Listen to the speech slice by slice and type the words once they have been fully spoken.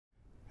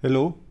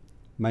Hello,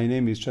 my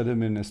name is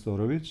Chadamir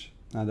Nestorovic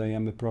and I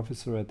am a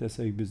professor at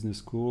SAIC Business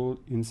School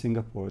in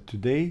Singapore.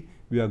 Today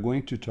we are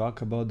going to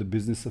talk about the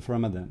business of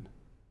Ramadan.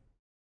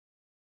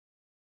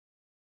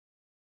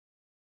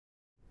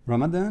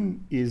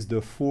 Ramadan is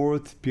the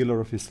fourth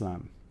pillar of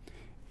Islam.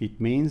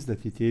 It means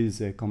that it is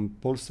a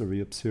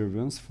compulsory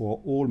observance for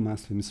all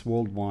Muslims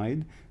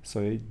worldwide, so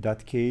in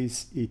that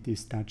case it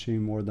is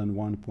touching more than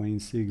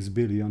 1.6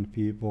 billion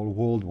people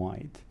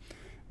worldwide.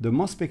 The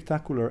most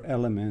spectacular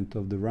element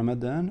of the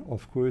Ramadan,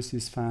 of course,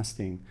 is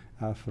fasting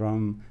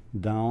from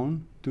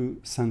dawn to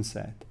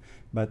sunset.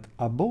 But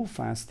above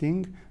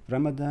fasting,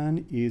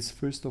 Ramadan is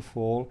first of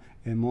all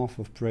a month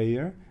of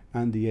prayer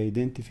and the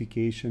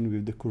identification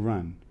with the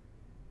Quran.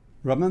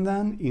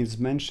 Ramadan is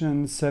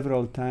mentioned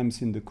several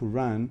times in the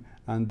Quran,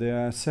 and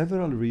there are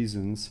several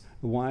reasons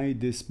why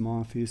this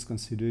month is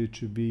considered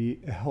to be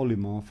a holy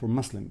month for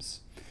Muslims.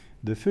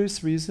 The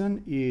first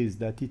reason is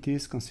that it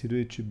is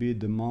considered to be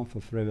the month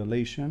of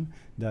revelation,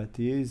 that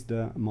is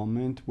the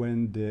moment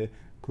when the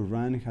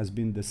Quran has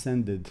been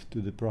descended to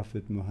the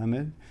Prophet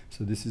Muhammad.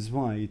 So this is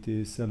why it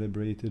is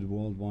celebrated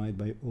worldwide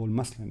by all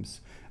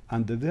Muslims.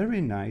 And the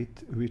very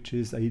night which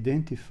is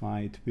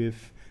identified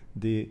with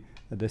the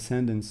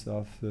descendants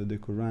of the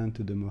Quran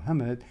to the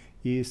Muhammad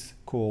is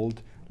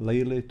called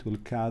Laylatul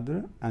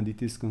Qadr, and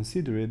it is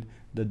considered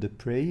that the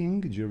praying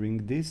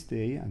during this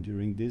day and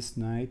during this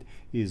night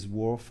is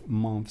worth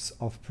months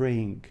of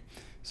praying.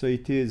 So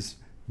it is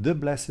the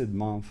blessed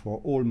month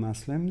for all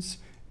Muslims,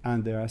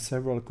 and there are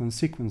several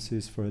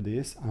consequences for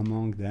this,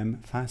 among them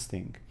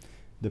fasting.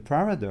 The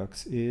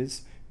paradox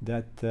is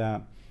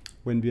that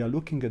when we are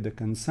looking at the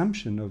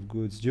consumption of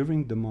goods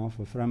during the month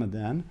of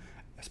Ramadan,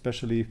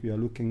 especially if we are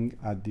looking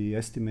at the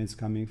estimates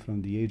coming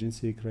from the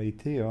agency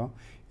criteria,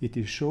 it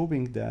is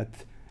showing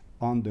that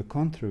on the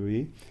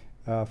contrary,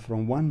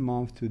 from one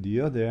month to the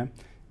other,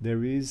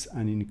 there is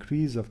an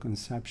increase of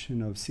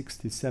consumption of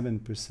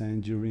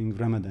 67% during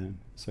Ramadan.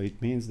 So it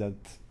means that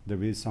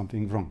there is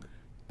something wrong.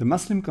 The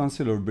Muslim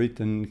Council of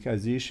Britain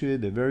has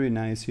issued a very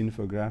nice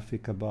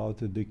infographic about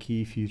the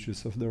key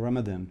features of the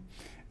Ramadan.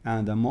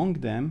 And among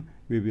them,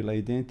 we will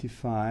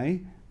identify,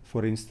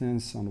 for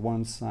instance, on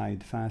one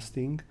side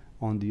fasting,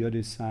 on the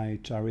other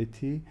side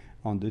charity,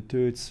 on the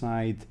third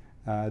side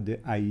the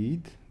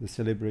Eid, the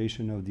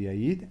celebration of the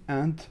Eid,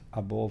 and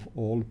above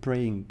all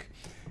praying.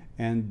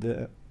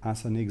 And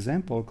as an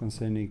example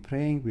concerning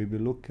praying, we will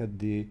look at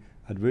the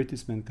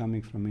advertisement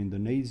coming from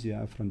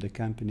Indonesia from the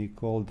company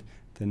called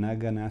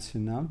Tenaga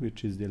Nasional,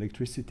 which is the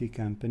electricity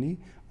company.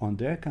 On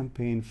their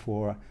campaign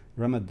for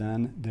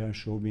Ramadan, they are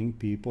showing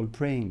people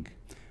praying.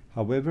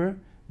 However,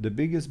 the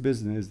biggest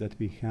business that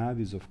we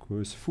have is, of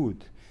course,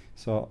 food.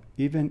 So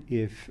even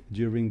if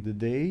during the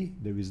day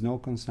there is no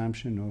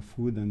consumption of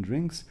food and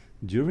drinks,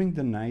 during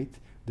the night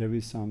there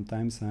is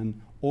sometimes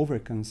an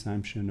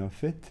overconsumption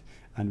of it,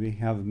 and we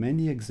have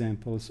many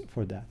examples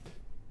for that.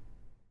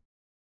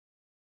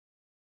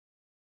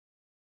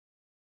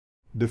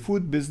 The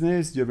food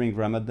business during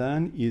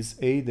Ramadan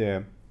is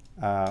either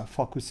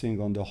focusing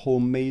on the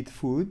homemade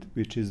food,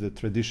 which is the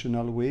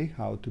traditional way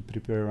how to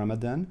prepare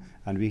Ramadan,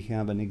 and we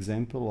have an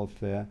example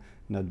of an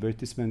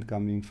advertisement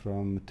coming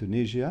from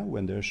Tunisia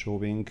when they're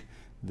showing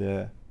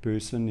the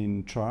person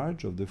in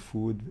charge of the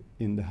food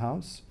in the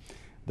house.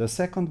 The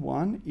second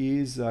one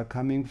is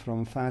coming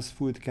from fast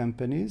food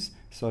companies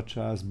such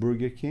as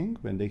Burger King,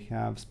 when they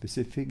have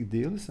specific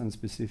deals and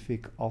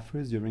specific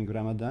offers during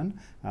Ramadan,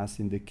 as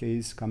in the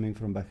case coming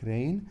from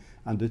Bahrain.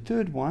 And the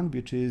third one,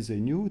 which is a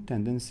new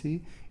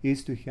tendency,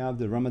 is to have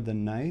the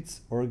Ramadan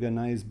nights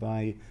organized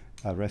by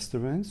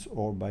restaurants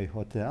or by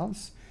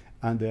hotels.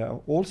 And they are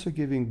also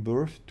giving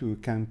birth to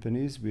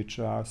companies which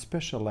are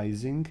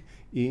specializing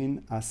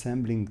in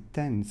assembling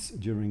tents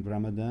during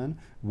Ramadan.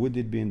 Would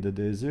it be in the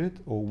desert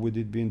or would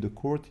it be in the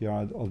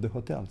courtyard of the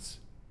hotels?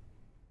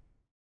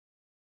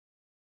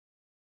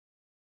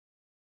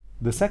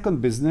 The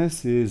second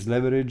business is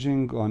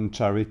leveraging on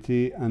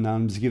charity and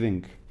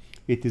almsgiving.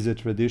 It is a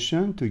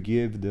tradition to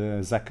give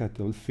the Zakat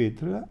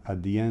al-Fitr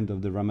at the end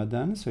of the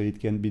Ramadan, so it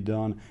can be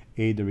done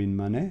either in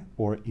money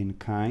or in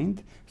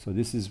kind. So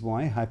this is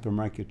why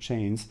hypermarket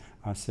chains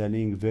are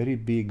selling very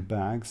big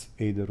bags,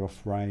 either of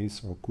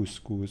rice or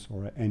couscous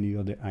or any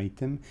other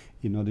item,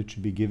 in order to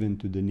be given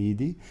to the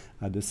needy.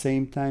 At the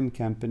same time,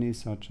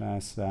 companies such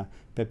as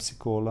Pepsi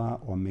Cola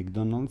or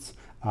McDonald's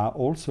are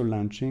also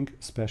launching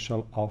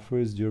special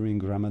offers during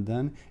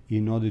Ramadan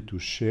in order to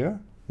share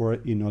or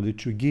in order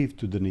to give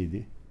to the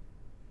needy.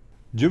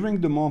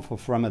 During the month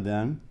of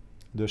Ramadan,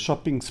 the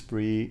shopping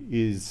spree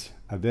is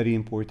a very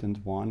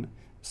important one.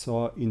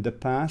 So in the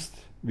past,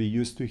 we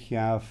used to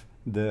have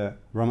the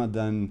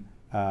Ramadan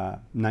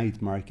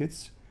night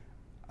markets,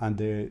 and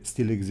they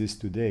still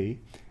exist today.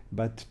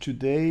 But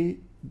today,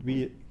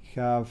 we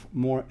have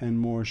more and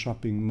more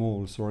shopping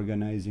malls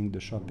organizing the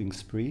shopping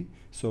spree.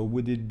 So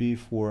would it be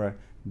for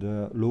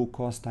the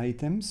low-cost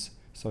items,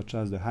 such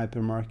as the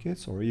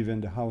hypermarkets or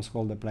even the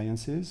household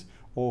appliances,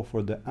 or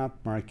for the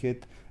app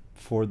market,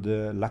 for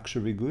the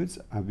luxury goods?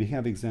 We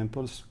have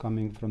examples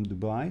coming from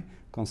Dubai,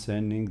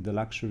 concerning the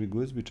luxury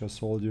goods which are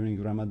sold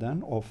during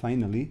Ramadan. Or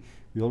finally,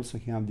 we also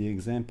have the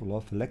example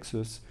of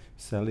Lexus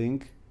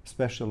selling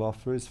special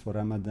offers for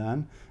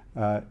Ramadan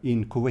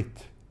in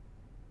Kuwait.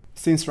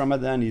 Since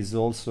Ramadan is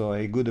also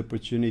a good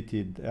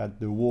opportunity that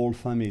the whole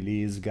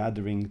family is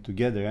gathering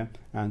together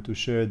and to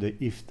share the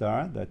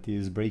iftar, that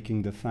is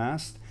breaking the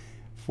fast,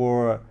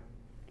 for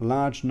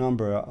large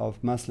number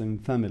of Muslim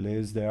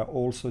families, they are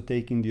also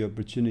taking the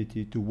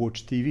opportunity to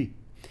watch TV.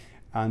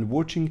 And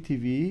watching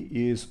TV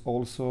is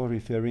also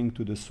referring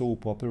to the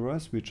soap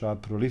operas, which are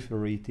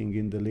proliferating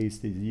in the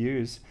latest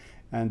years.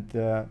 And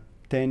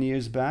 10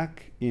 years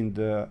back, in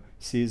the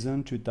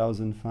season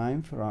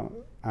 2005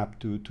 up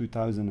to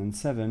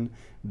 2007,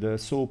 the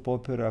soap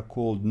opera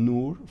called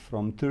Noor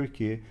from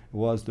Turkey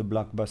was the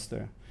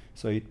blockbuster.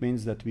 So it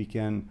means that we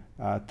can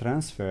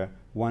transfer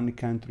one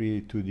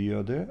country to the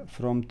other,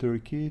 from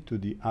Turkey to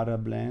the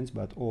Arab lands,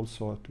 but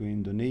also to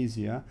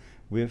Indonesia,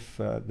 with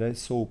the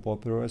soap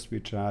operas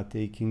which are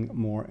taking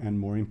more and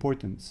more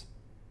importance.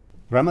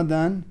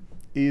 Ramadan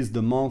is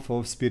the month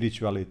of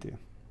spirituality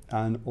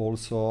and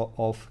also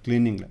of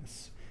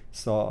cleanliness.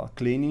 So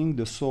cleaning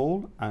the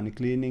soul and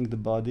cleaning the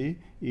body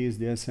is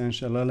the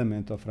essential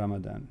element of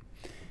Ramadan.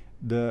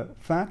 The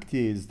fact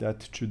is that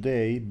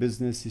today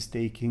business is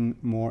taking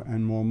more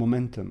and more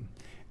momentum,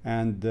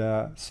 and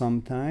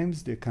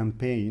sometimes the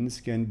campaigns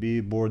can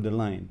be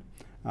borderline.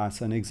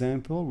 As an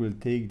example, we'll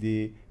take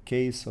the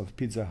case of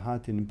Pizza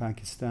Hut in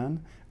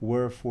Pakistan,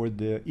 where for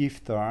the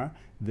iftar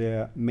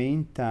the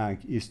main tag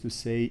is to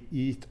say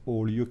eat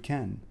all you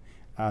can,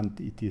 and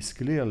it is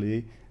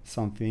clearly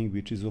something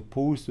which is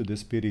opposed to the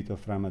spirit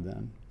of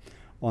Ramadan.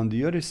 On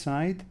the other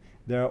side,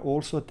 there are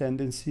also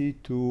tendency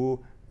to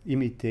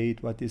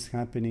imitate what is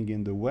happening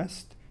in the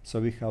West. So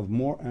we have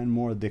more and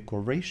more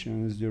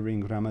decorations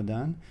during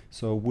Ramadan.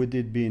 So would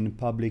it be in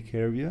public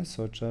areas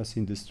such as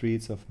in the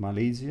streets of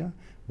Malaysia?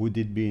 Would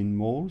it be in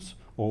malls,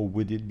 or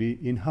would it be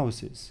in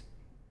houses?